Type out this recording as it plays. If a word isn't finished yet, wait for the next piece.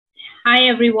Hi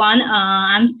everyone,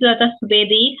 I'm Sujata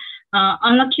Subedi.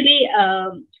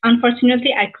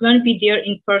 Unfortunately, I couldn't be there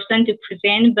in person to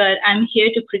present, but I'm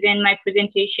here to present my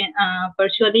presentation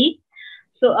virtually.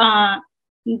 So our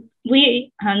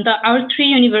three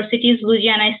universities,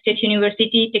 Louisiana State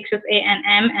University, Texas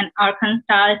A&M, and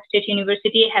Arkansas State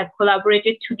University, have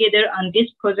collaborated together on this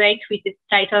project, which is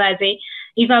titled as a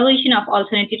evaluation of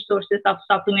alternative sources of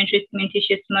supplementary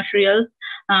cementitious materials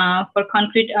for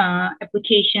concrete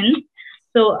applications.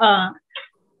 So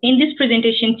in this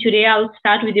presentation today, I'll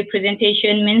start with the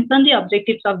presentation, mention the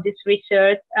objectives of this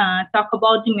research, talk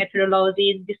about the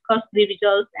methodologies, discuss the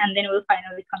results, and then we'll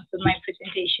finally conclude my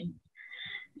presentation.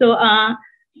 So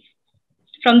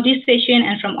from this session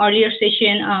and from earlier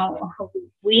session,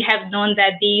 we have known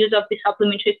that the use of the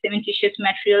supplementary cementitious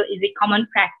material is a common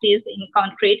practice in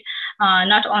concrete,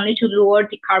 not only to lower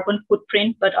the carbon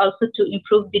footprint, but also to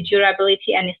improve the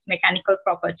durability and its mechanical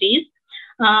properties.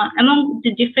 Among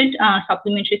the different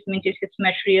supplementary cementitious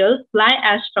materials, fly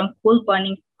ash from coal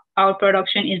burning power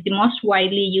production is the most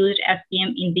widely used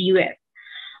SCM in the US.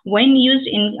 When used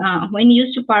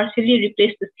to partially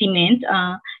replace the cement,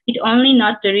 it only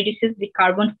not reduces the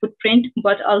carbon footprint,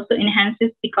 but also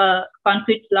enhances the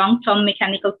concrete's long-term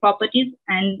mechanical properties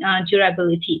and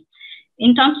durability.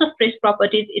 In terms of press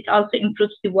properties, it also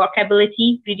improves the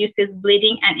workability, reduces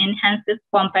bleeding, and enhances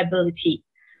pumpability.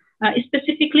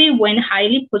 Specifically, when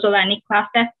highly pozzolanic Class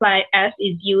F fly ash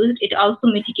is used, it also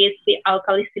mitigates the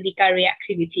alkali-silica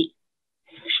reactivity.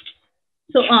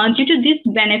 So due to these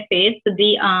benefits,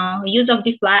 the use of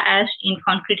the fly ash in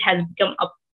concrete has become a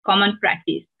common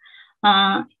practice.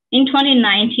 In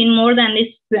 2019, more than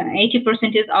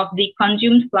 80% of the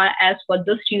consumed fly ash was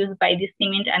thus used by the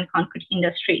cement and concrete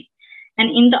industry.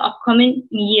 And in the upcoming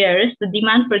years, the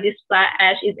demand for this fly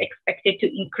ash is expected to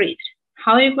increase.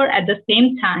 However, at the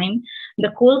same time, the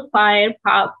coal-fired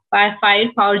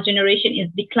power generation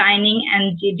is declining,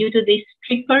 and due to the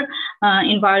stricter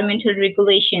environmental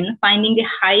regulation, finding the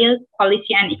higher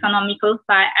quality and economical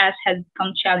fly ash has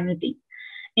become challenging.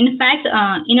 In fact,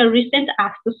 in a recent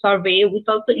ASCO survey, which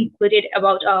also included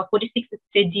about 46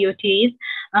 state DOTs,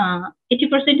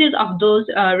 80% of those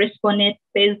respondents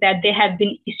says that there have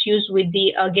been issues with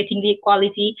the getting the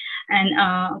quality and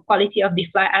quality of the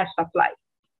fly ash supply.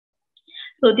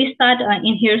 So this chart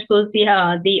in here shows the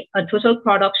total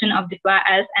production of the fly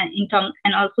ash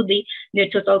and also the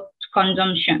total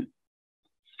consumption.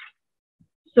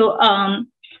 So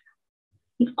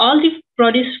all the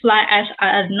produced fly ash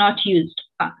are not used.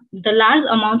 The large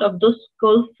amount of those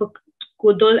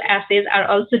ashes are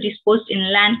also disposed in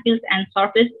landfills and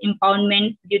surface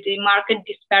impoundments due to market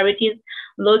disparities,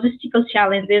 logistical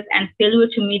challenges, and failure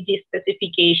to meet the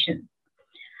specifications.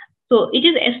 So it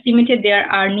is estimated there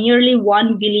are nearly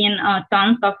 1 billion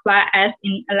tons of fly ash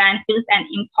in landfills and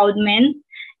impoundments,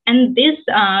 and this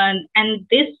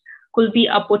could be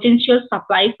a potential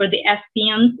supply for the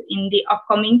SCMs in the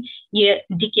upcoming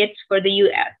decades for the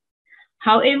US.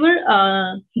 However,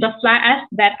 the fly ash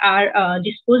that are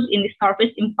disposed in the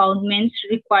surface impoundments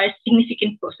require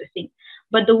significant processing,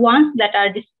 but the ones that are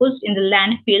disposed in the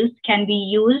landfills can be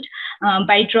used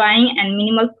by drying and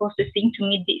minimal processing to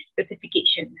meet the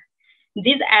specifications.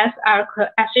 These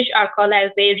ashes are called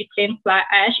as the reclaimed fly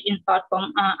ash, in short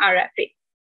form RFA.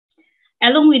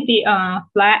 Along with the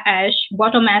fly ash,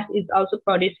 bottom ash is also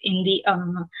produced in the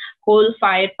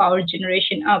coal-fired power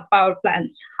generation power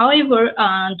plants. However,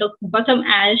 the bottom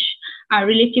ash are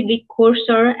relatively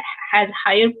coarser, has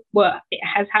higher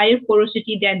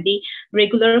porosity than the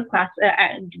regular fly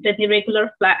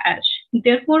ash.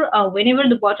 Therefore, whenever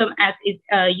the bottom ash is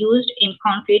used in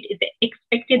concrete, it is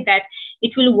expected that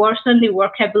it will worsen the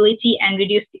workability and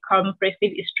reduce the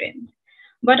compressive strength.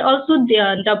 But also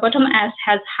the bottom ash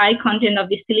has high content of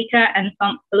the silica and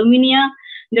some alumina.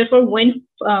 Therefore, when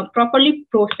properly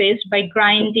processed by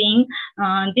grinding,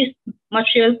 this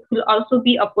material will also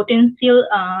be a potential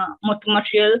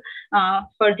material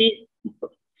for the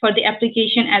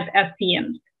application as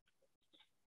SCMs.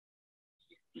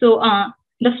 So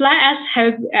the fly ash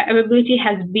availability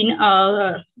has been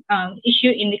an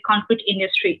issue in the concrete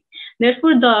industry.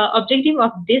 Therefore, the objective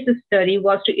of this study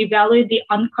was to evaluate the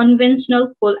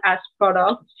unconventional coal ash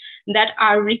products that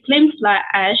are reclaimed fly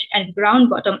ash and ground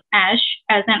bottom ash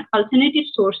as an alternative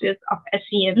sources of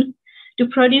SCMs to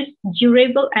produce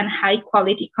durable and high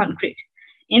quality concrete.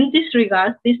 In this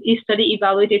regard, this study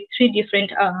evaluated three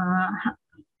different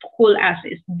coal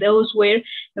ashes. Those were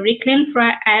reclaimed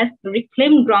fly ash,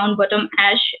 reclaimed ground bottom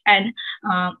ash, and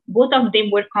both of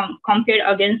them were compared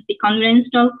against the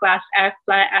conventional Class F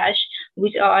fly ash,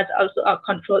 which was also a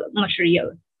control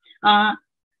material.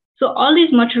 So all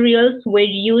these materials were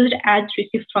used as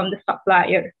received from the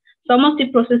supplier. Some of the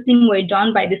processing were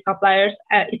done by the suppliers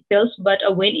itself, but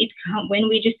when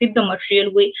we receive the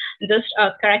material, we just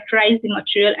characterize the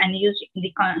material and use in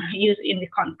the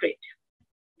concrete.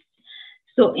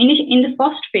 So in the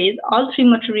first phase, all three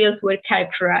materials were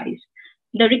characterized.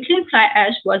 The reclaimed fly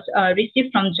ash was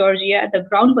received from Georgia, the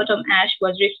ground bottom ash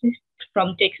was received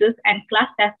from Texas, and Class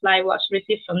F fly was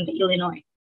received from the Illinois.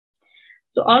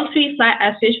 So all three fly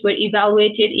ashes were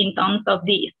evaluated in terms of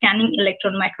the scanning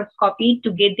electron microscopy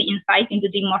to get the insight into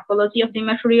the morphology of the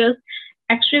materials,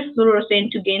 X-ray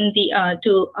fluorescence to gain the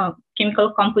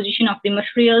chemical composition of the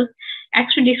materials,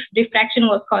 X-ray diffraction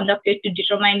was conducted to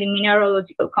determine the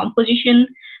mineralogical composition,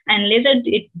 and laser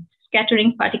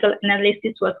scattering particle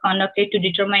analysis was conducted to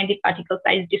determine the particle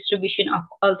size distribution of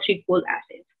all three coal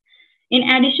acids. In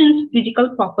addition, physical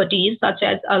properties such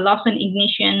as loss and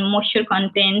ignition, moisture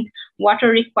content, water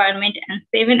requirement, and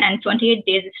 7 and 28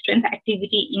 days strength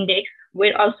activity index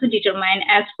were also determined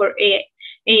as per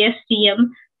ASTM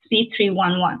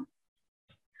C618.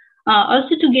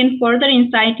 Also, to gain further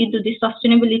insight into the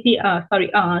sustainability,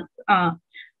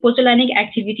 pozzolanic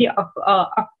activity of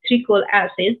three coal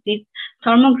acids, this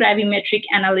thermogravimetric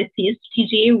analysis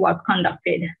 (TGA) was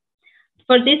conducted.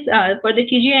 For this, for the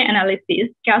TGA analysis,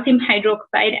 calcium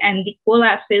hydroxide and the coal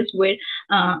acids were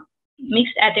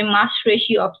mixed at a mass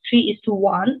ratio of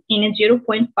 3:1 in a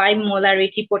 0.5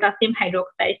 molarity potassium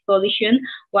hydroxide solution,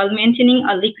 while maintaining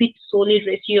a liquid-solid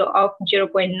ratio of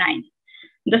 0.9.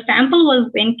 The sample was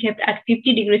then kept at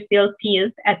 50 degrees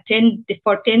Celsius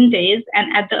for 10 days,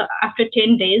 and after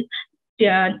 10 days,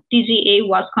 the TGA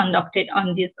was conducted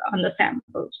on the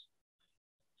samples.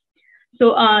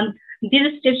 So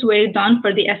these steps were done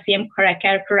for the SCM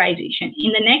characterization.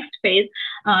 In the next phase,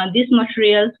 these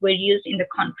materials were used in the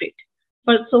concrete.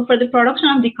 So for the production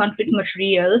of the concrete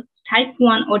materials, type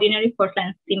 1 ordinary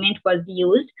Portland cement was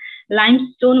used.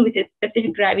 Limestone with a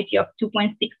specific gravity of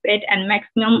 2.68 and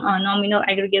maximum nominal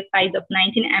aggregate size of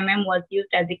 19 mm was used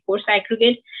as a coarse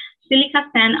aggregate. Silica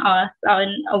sand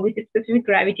with a specific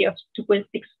gravity of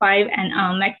 2.65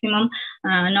 and maximum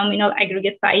nominal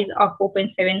aggregate size of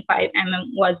 4.75 mm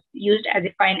was used as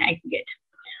a fine aggregate.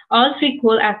 All three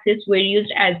coal acids were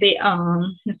used as a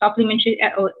supplementary,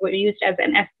 were used as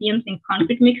an SCMs in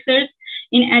concrete mixers.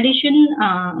 In addition,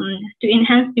 to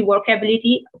enhance the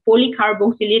workability,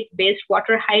 polycarboxylate-based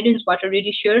high-density water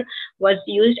reducer was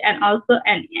used, and also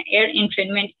an air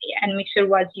entrainment and mixer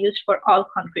was used for all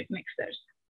concrete mixers.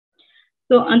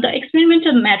 So on the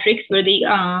experimental matrix where the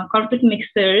concrete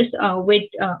mixers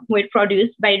were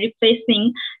produced by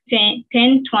replacing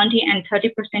 10, 20, and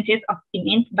 30% of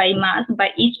cement by mass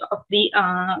by each of the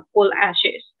coal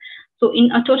ashes. So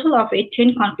in a total of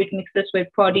 10 concrete mixers were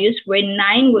produced, where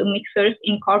 9 mixers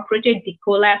incorporated the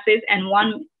coal acids and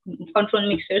 1 control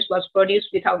mixers was produced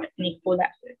without any coal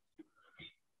acids.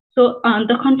 So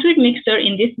the concrete mixer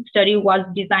in this study was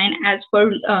designed as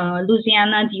per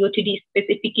Louisiana DOTD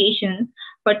specifications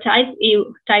for type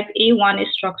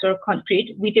A1 structural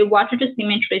concrete with a water to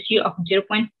cement ratio of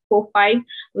 0.45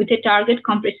 with a target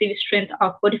compressive strength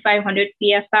of 4,500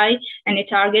 psi and a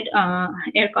target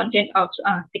air content of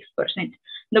 6%.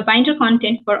 The binder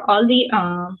content for all the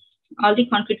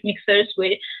concrete mixers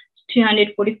were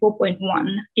 344.1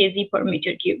 kg per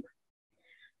meter cube.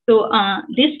 So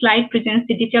this slide presents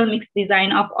the detailed mix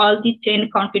design of all the 10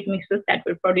 concrete mixers that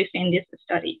were produced in this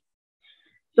study.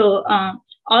 So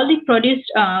all the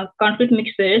produced concrete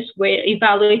mixers were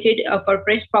evaluated for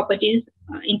press properties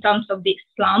in terms of the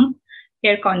slump,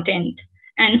 air content,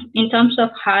 and in terms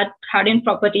of hardened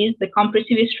properties, the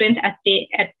compressive strength at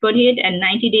 28 and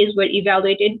 90 days were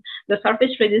evaluated. The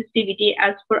surface resistivity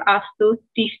as per ASTO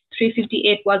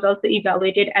 358 was also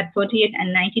evaluated at 28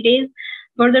 and 90 days.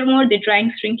 Furthermore, the drying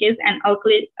shrinkage and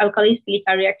alkali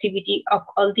silica reactivity of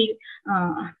all the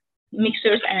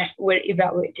mixers were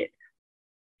evaluated.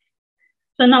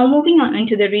 So now moving on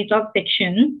into the results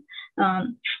section.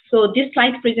 So this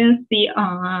slide presents the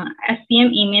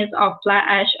SCM image of fly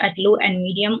ash at low and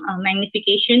medium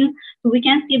magnification. So we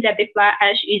can see that the fly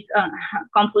ash is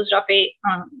composed of a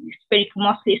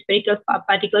mostly spherical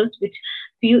particles with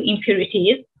few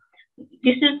impurities.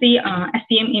 This is the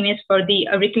SCM image for the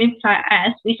reclaimed fly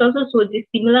ash, which also shows the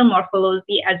similar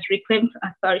morphology as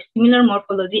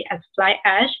fly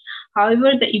ash.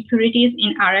 However, the impurities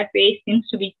in RFA seems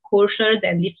to be coarser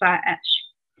than the fly ash.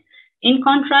 In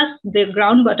contrast, the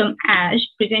ground bottom ash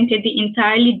presented the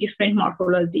entirely different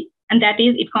morphology, and that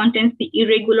is, it contains the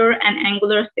irregular and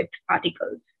angular shaped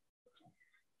particles.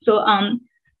 So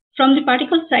from the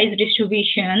particle size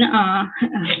distribution,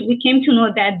 we came to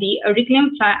know that the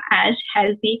reclaimed fly ash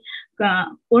has the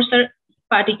coarser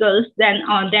particles than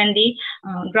the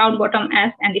ground bottom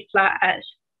ash and the fly ash.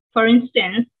 For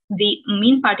instance, the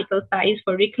mean particle size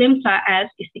for reclaimed fly ash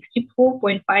is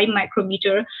 64.5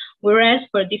 micrometer, whereas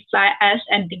for the fly ash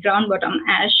and the ground bottom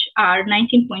ash are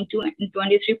 19.2 and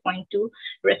 23.2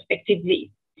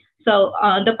 respectively. So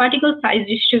the particle size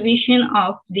distribution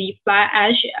of the fly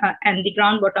ash and the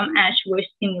ground bottom ash were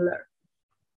similar.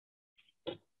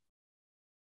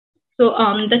 So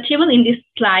the table in this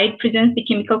slide presents the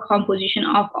chemical composition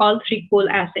of all three coal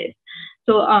acids.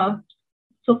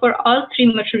 So for all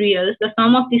three materials, the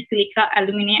sum of the silica,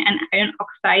 alumina, and iron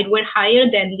oxide were higher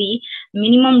than the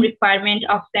minimum requirement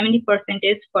of 70%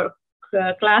 for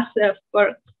Class F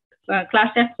fly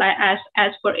ash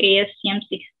as for ASTM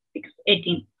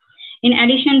C618. In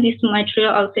addition, this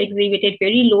material also exhibited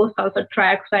very low sulfur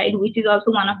trioxide, which is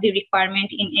also one of the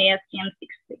requirements in ASTM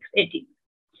C618.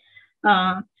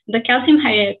 The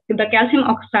calcium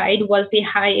oxide was the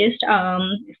highest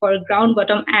for ground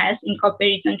bottom ash in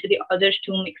comparison to the other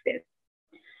two mixes.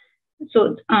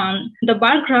 So the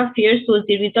bar graph here shows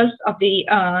the results of the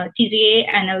TGA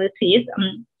analysis.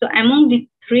 So among the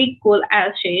three coal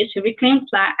ashes, reclaimed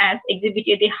fly ash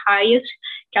exhibited the highest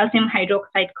calcium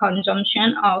hydroxide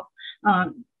consumption,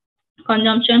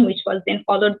 which was then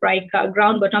followed by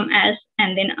ground bottom ash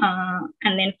and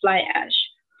then fly ash.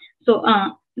 So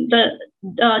the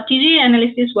TGA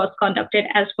analysis was conducted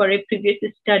as per a previous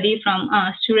study from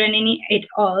Suraneni et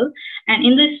al. And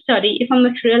in this study, if a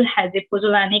material has a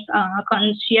pozzolanic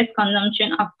conscious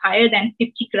consumption of higher than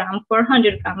 50 grams per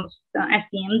 100 grams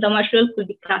SCM, the material could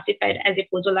be classified as a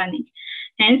pozzolanic.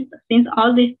 Hence, since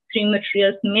all these three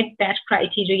materials met that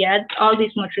criteria, all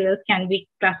these materials can be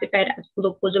classified as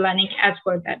pozzolanic as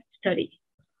per that study.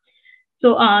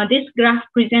 So this graph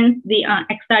presents the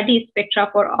XRD spectra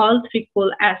for all three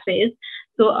coal acids.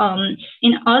 So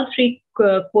in all three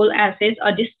coal acids,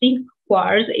 a distinct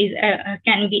quartz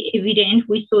can be evident,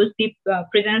 which shows the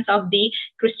presence of the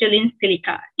crystalline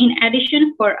silica. In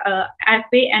addition, for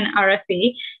FA and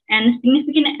RFA, and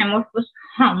significant amorphous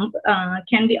hump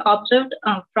can be observed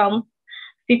from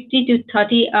 50 to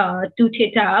 32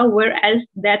 theta, whereas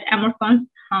that amorphous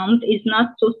hump is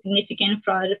not so significant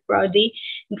for the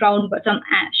ground bottom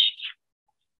ash.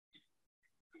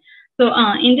 So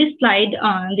in this slide,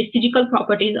 the physical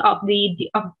properties of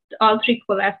all three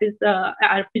coal acids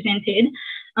are presented.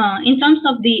 In terms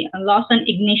of the loss and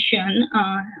ignition,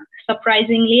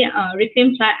 surprisingly,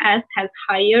 reclaimed fly ash has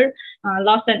higher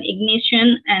loss and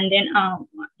ignition, and then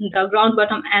the ground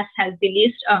bottom ash has the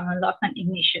least loss and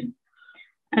ignition.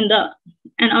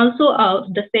 And also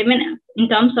in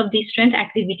terms of the strength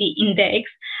activity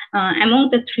index, among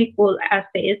the three coal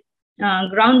acids,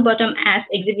 ground bottom ash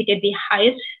exhibited the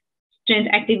highest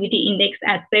strength activity index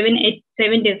at 7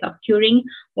 days of curing,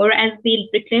 whereas the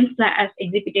reclaimed fly ash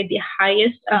exhibited the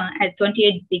highest at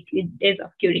 28 days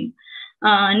of curing.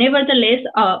 Nevertheless,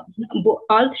 all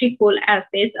three coal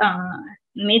acids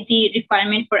met the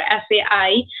requirement for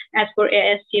FAI as per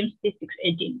ASTM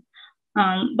C618.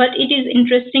 But it is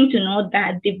interesting to note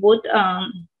that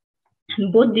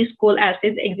both these coal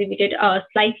acids exhibited a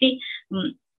slightly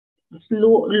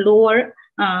lower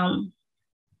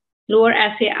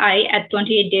FAI at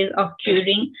 28 days of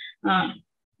curing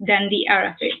than the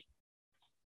RFA.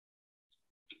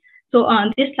 So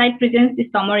this slide presents the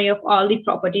summary of all the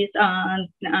properties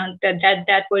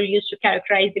that were used to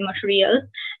characterize the materials.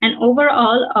 And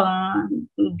overall,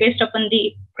 based upon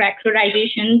the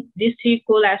characterization, these three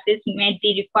coal acids met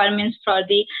the requirements for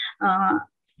the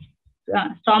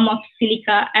sum of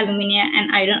silica, alumina,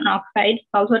 and iron oxide,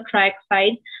 sulfur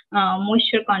trioxide,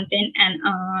 moisture content, and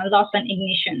loss and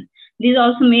ignition. These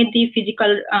also made the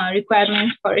physical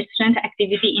requirements for strength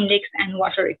activity index and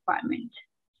water requirement.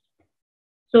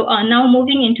 So now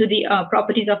moving into the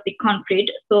properties of the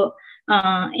concrete. So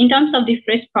in terms of the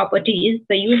fresh properties,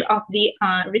 the use of the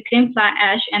reclaimed fly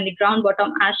ash and the ground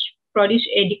bottom ash produced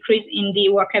a decrease in the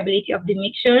workability of the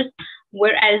mixtures,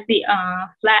 whereas the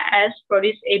fly ash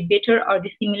produced a better or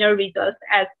the similar results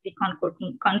as the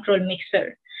control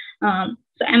mixture.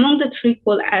 So among the three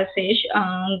coal acids,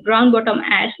 ground bottom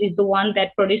ash is the one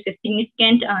that produced a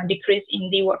significant decrease in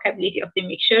the workability of the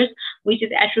mixtures, which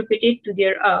is attributed to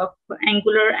their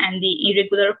angular and the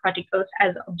irregular particles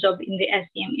as observed in the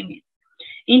SCM image.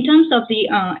 In terms of the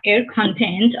air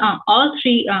content, all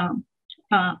three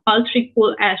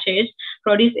coal acids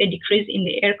produce a decrease in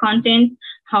the air content.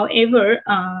 However,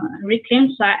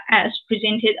 reclaimed fly ash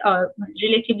presented a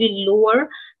relatively lower,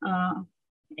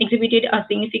 exhibited a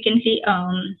significantly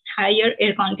higher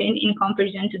air content in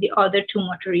comparison to the other two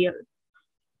materials.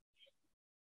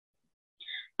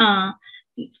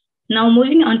 Now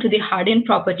moving on to the hardened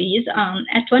properties,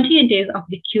 at 28 days of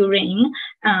the curing,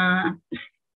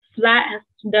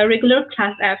 the regular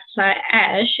Class F fly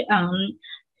ash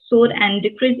showed and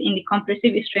decrease in the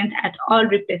compressive strength at all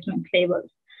replacement levels.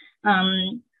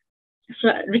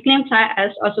 Reclaimed fly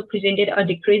ash also presented a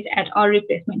decrease at all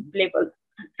replacement levels.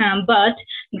 But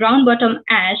ground bottom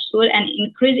ash showed an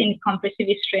increase in compressive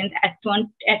strength at 10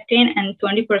 and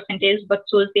 20%, but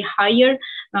shows the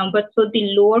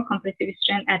lower compressive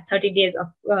strength at 30 days of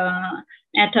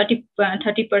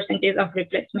 30% of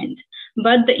replacement.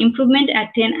 But the improvement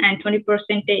at 10 and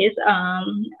 20% is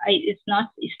not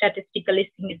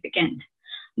statistically significant.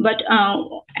 But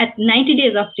at 90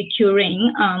 days of the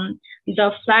curing,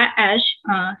 the fly ash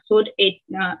showed a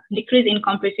decrease in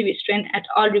compressive strength at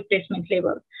all replacement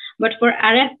levels. But for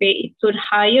RFA, it showed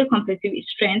higher compressive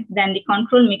strength than the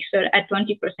control mixture at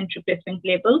 20% replacement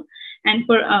level. And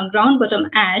for ground bottom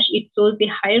ash, it shows the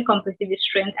higher compressive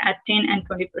strength at 10 and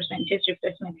 20%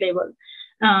 replacement level.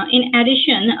 In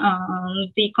addition,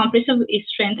 the compressive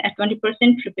strength at 20%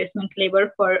 replacement level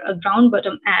for ground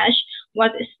bottom ash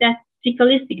was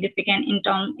statistically significant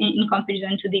in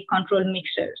comparison to the control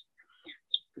mixtures.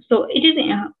 So it is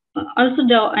also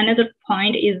another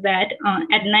point is that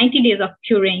at 90 days of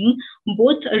curing,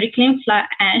 both reclaimed fly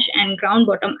ash and ground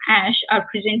bottom ash are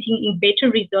presenting better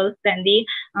results than the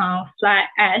fly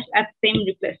ash at same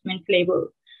replacement level,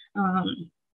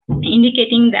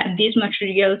 indicating that these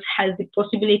materials has the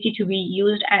possibility to be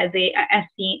used as a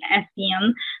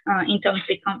SCM in terms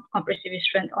of compressive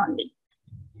strength only.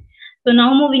 So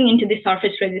now moving into the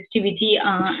surface resistivity.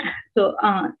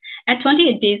 At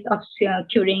 28 days of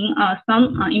curing,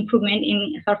 some improvement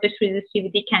in surface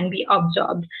resistivity can be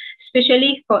observed.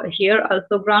 Especially for here,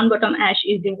 also ground bottom ash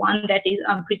is the one that is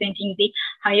presenting the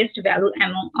highest value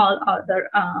among all other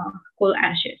coal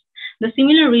ashes. The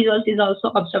similar result is also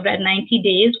observed at 90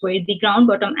 days, where the ground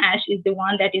bottom ash is the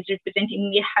one that is representing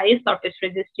the highest surface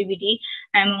resistivity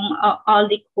among all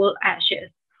the coal ashes.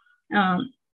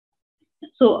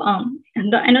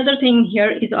 Another thing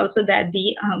here is also that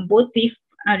both the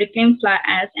reclaimed fly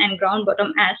ash and ground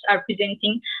bottom ash are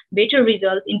presenting better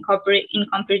results in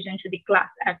comparison to the Class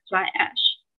F fly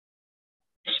ash.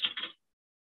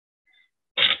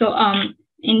 So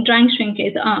in drying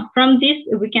shrinkage, from this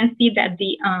we can see that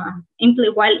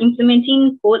while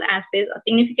implementing coal ashes, a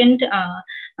significant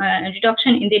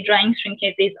reduction in the drying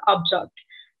shrinkage is observed.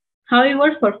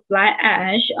 However, for fly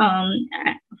ash,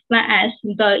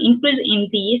 the increase in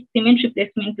the cement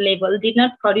replacement level did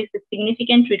not produce a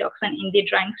significant reduction in the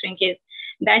drying shrinkage.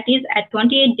 That is, at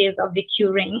 28 days of the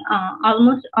curing,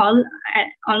 almost all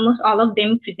of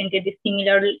them presented a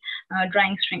similar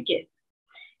drying shrinkage.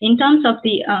 In terms of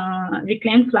the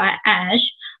reclaimed fly ash,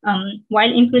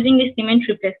 while increasing the cement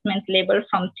replacement level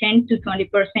from 10 to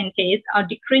 20%, a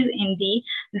decrease in the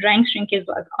drying shrinkage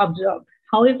was observed.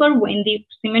 However, when the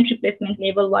cement replacement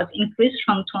level was increased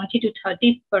from 20 to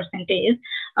 30%,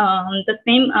 the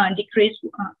same decrease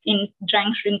in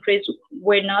drying shrinkage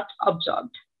were not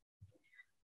observed.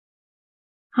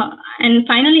 And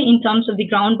finally, in terms of the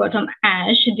ground bottom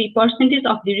ash, the percentage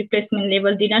of the replacement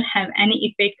level did not have any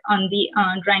effect on the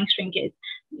drying shrinkage.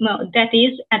 No, that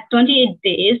is, at 28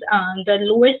 days, the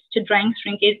lowest drying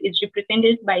shrinkage is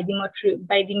represented by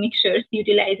the mixtures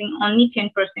utilizing only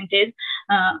 10%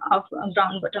 of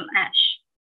ground bottom ash.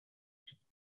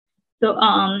 So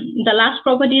the last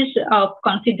properties of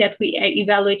conflict that we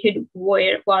evaluated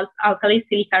was alkali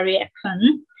silica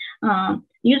reaction.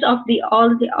 Use of all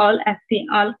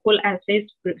coal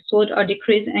acids showed a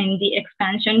decrease in the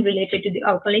expansion related to the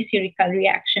alkali silica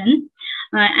reaction.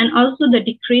 And also the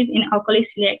decrease in alkali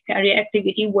silica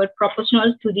reactivity were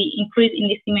proportional to the increase in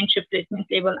the cement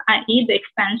replacement level, i.e. the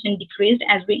expansion decreased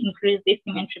as we increase the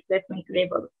cement replacement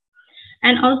level.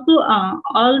 And also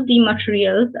all the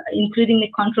materials, including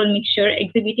the control mixture,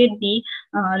 exhibited the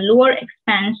lower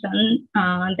expansion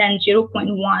than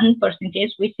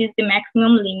 0.1%, which is the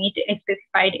maximum limit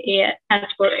specified as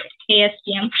per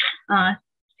ASTM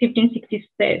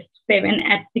 1567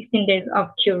 at 16 days of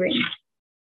curing.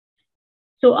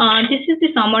 So this is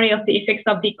the summary of the effects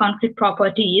of the conflict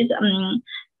properties.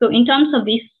 So in terms of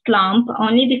the slump,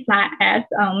 only the fly ash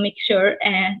mixture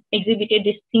exhibited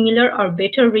the similar or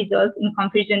better results in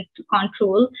comparison to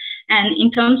control. And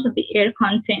in terms of the air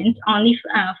content, only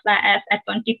fly ash at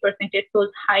 20%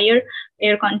 shows higher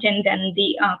air content than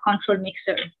the control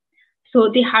mixture. So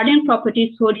the hardened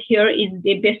property showed here is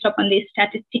based upon the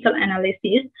statistical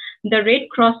analysis. The red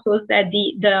cross shows that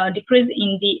the decrease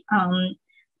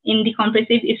in the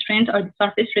compressive strength or the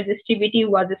surface resistivity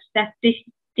was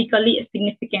statistically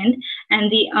significant,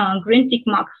 and the green tick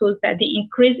mark shows that the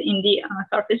increase in the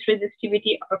surface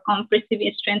resistivity or compressive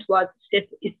strength was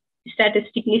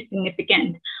statistically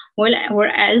significant,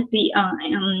 whereas the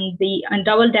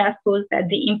double dash shows that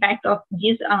the impact of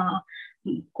these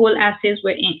coal ashes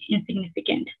were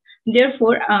insignificant.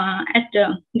 Therefore,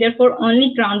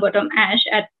 only ground bottom ash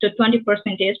at 20%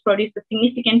 produced a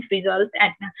significant result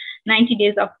at 90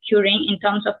 days of curing in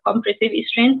terms of compressive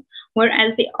strength,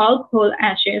 whereas the all coal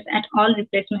ashes at all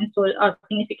replacements showed a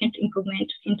significant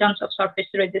improvement in terms of surface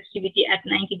resistivity at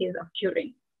 90 days of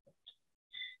curing.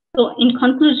 So in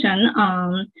conclusion,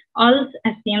 all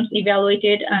SCMs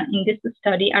evaluated in this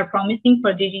study are promising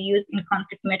for the reuse in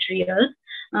concrete materials,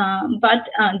 but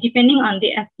depending on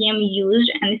the SCM used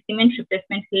and the cement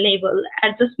replacement level,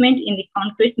 adjustment in the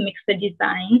concrete mixer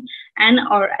design and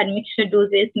or admixture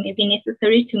doses may be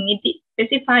necessary to meet the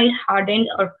specified hardened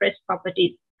or fresh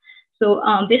properties. So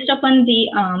based upon the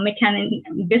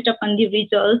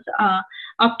results,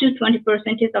 up to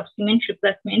 20% of cement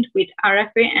replacement with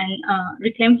RFA and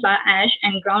reclaimed fly ash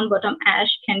and ground bottom ash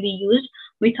can be used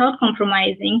without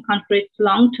compromising concrete's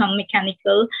long-term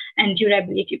mechanical and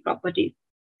durability properties.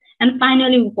 And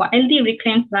finally, while the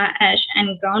reclaimed fly ash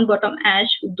and ground bottom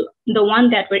ash, the one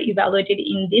that were evaluated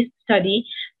in this study,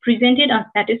 presented a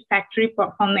satisfactory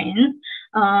performance,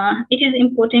 it is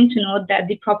important to note that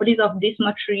the properties of this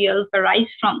material varies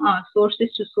from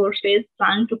sources to sources,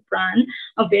 plant to plant.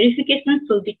 A verification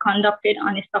will be conducted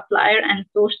on a supplier and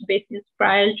source basis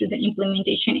prior to the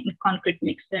implementation in concrete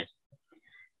mixers.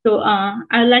 So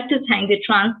I'd like to thank the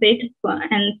Transit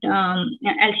and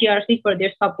LTRC for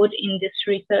their support in this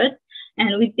research.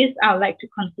 And with this, I'd like to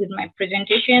conclude my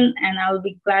presentation, and I'll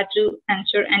be glad to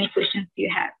answer any questions you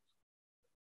have.